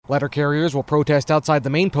Letter carriers will protest outside the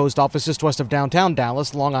main post office just west of downtown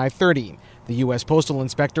Dallas along I-30. The U.S. Postal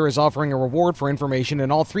Inspector is offering a reward for information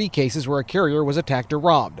in all 3 cases where a carrier was attacked or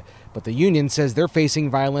robbed. But the union says they're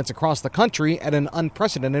facing violence across the country at an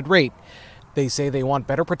unprecedented rate. They say they want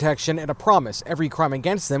better protection and a promise every crime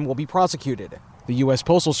against them will be prosecuted. The U.S.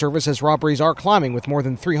 Postal Service says robberies are climbing, with more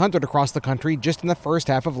than 300 across the country just in the first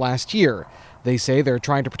half of last year. They say they're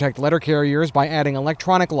trying to protect letter carriers by adding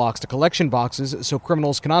electronic locks to collection boxes so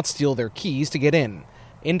criminals cannot steal their keys to get in.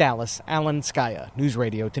 In Dallas, Alan Skaya, News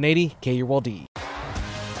Radio 1080 KULD.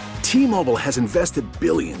 T-Mobile has invested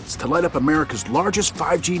billions to light up America's largest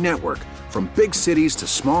 5G network, from big cities to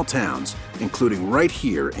small towns, including right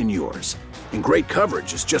here in yours. And great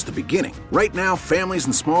coverage is just the beginning. Right now, families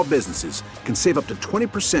and small businesses can save up to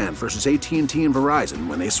 20% versus AT&T and Verizon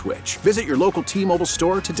when they switch. Visit your local T-Mobile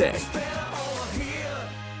store today.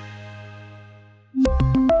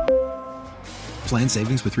 Plan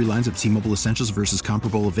savings with 3 lines of T-Mobile Essentials versus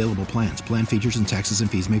comparable available plans. Plan features and taxes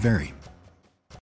and fees may vary.